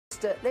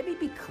First, let me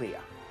be clear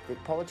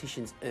that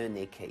politicians earn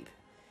their keep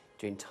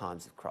during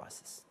times of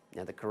crisis.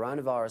 Now, the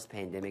coronavirus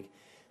pandemic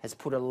has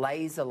put a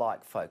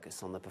laser-like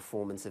focus on the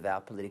performance of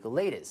our political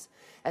leaders,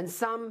 and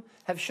some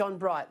have shone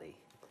brightly,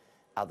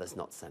 others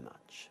not so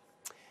much.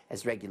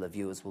 As regular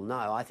viewers will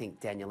know, I think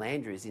Daniel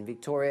Andrews in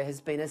Victoria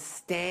has been a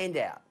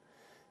standout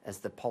as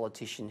the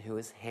politician who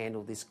has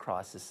handled this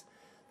crisis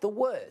the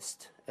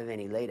worst of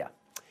any leader.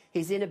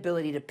 His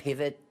inability to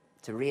pivot,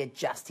 to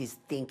readjust his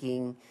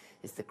thinking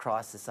as the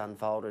crisis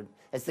unfolded,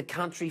 as the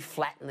country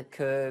flattened the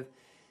curve,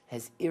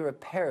 has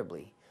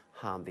irreparably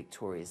harmed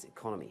Victoria's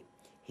economy.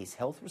 His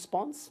health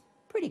response,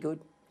 pretty good.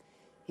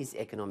 His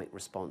economic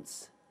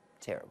response,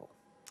 terrible.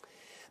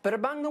 But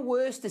among the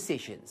worst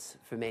decisions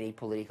from any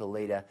political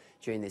leader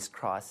during this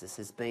crisis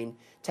has been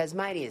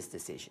Tasmania's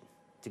decision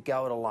to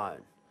go it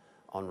alone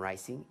on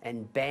racing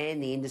and ban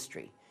the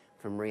industry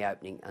from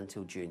reopening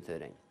until June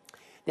 13.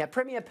 Now,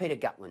 Premier Peter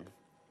Gutwein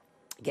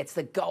gets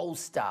the gold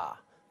star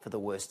for the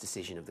worst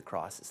decision of the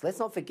crisis. Let's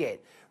not forget,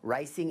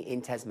 racing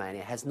in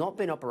Tasmania has not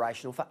been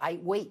operational for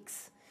 8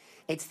 weeks.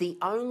 It's the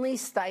only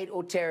state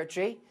or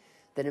territory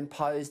that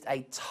imposed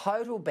a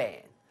total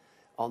ban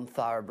on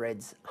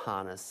thoroughbreds,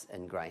 harness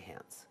and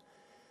greyhounds.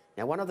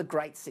 Now, one of the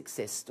great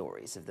success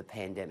stories of the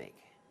pandemic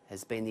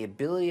has been the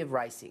ability of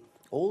racing,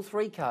 all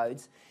 3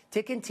 codes,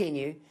 to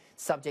continue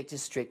subject to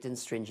strict and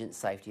stringent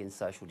safety and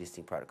social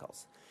distancing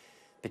protocols.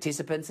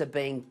 Participants are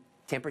being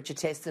temperature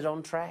tested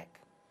on track.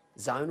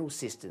 Zonal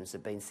systems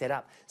have been set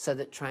up so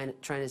that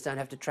trainers don't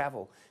have to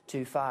travel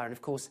too far. And of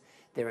course,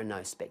 there are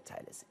no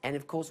spectators. And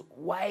of course,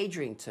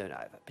 wagering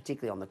turnover,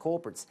 particularly on the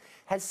corporates,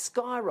 has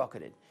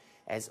skyrocketed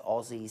as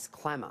Aussies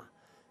clamour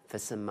for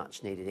some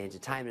much needed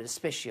entertainment,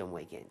 especially on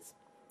weekends.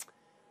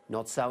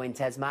 Not so in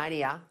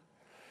Tasmania,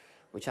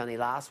 which only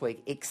last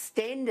week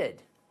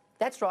extended,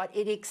 that's right,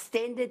 it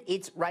extended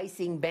its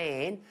racing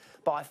ban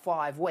by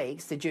 5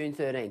 weeks to June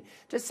 13,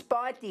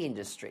 despite the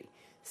industry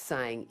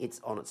saying it's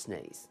on its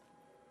knees.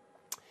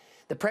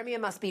 The Premier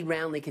must be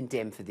roundly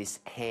condemned for this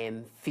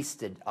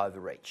ham-fisted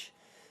overreach.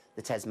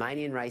 The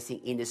Tasmanian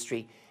racing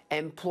industry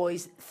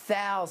employs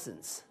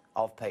thousands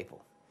of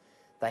people.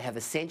 They have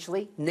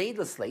essentially,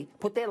 needlessly,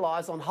 put their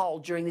lives on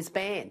hold during this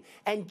ban.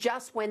 And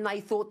just when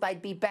they thought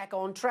they'd be back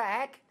on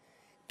track,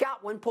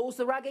 Gutwein pulls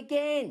the rug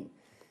again,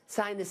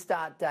 saying the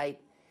start date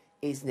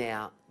is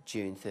now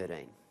June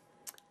 13.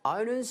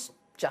 Owners,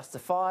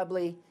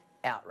 justifiably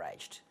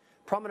outraged.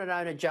 Prominent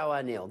owner Joe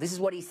O'Neill, this is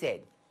what he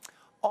said: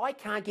 "I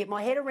can't get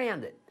my head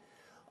around it.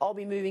 I'll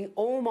be moving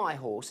all my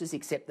horses,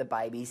 except the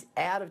babies,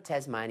 out of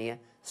Tasmania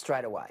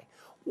straight away.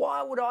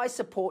 Why would I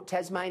support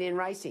Tasmanian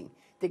racing?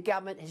 The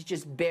government has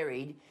just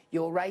buried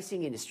your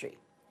racing industry."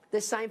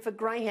 The same for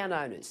greyhound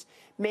owners.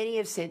 Many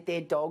have sent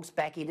their dogs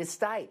back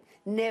interstate,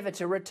 never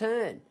to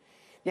return.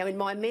 Now, in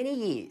my many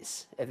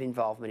years of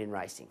involvement in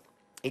racing,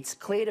 it's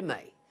clear to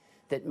me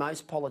that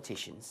most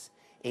politicians,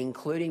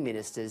 including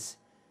ministers,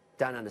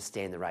 don't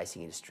understand the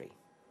racing industry.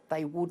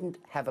 They wouldn't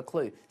have a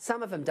clue.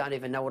 Some of them don't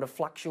even know what a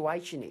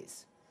fluctuation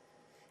is.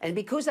 And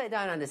because they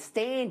don't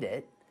understand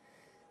it,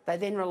 they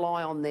then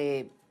rely on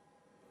their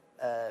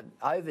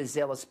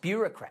overzealous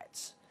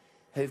bureaucrats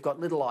who've got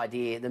little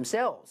idea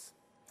themselves.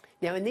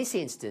 Now, in this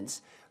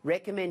instance,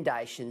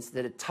 recommendations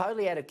that are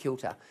totally out of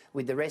kilter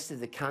with the rest of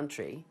the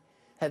country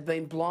have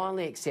been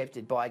blindly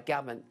accepted by a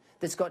government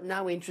that's got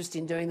no interest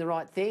in doing the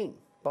right thing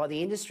by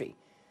the industry.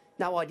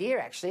 No idea,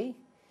 actually.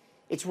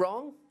 It's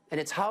wrong. And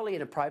it's wholly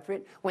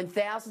inappropriate when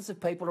thousands of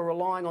people are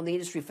relying on the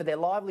industry for their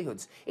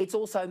livelihoods. It's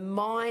also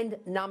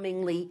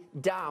mind-numbingly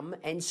dumb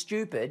and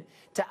stupid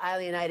to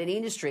alienate an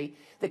industry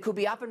that could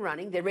be up and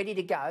running, they're ready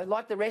to go,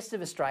 like the rest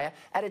of Australia,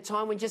 at a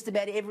time when just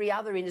about every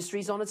other industry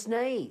is on its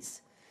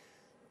knees.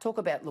 Talk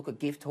about look a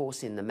gift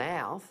horse in the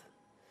mouth.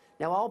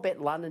 Now, I'll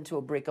bet London to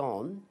a brick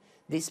on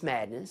this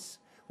madness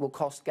will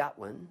cost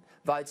Gutwein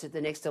votes at the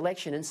next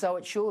election, and so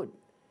it should.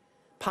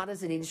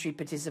 Punters and industry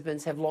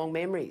participants have long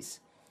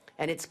memories.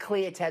 And it's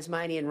clear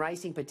Tasmanian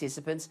racing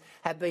participants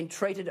have been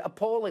treated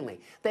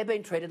appallingly. They've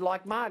been treated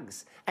like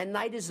mugs, and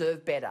they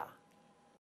deserve better.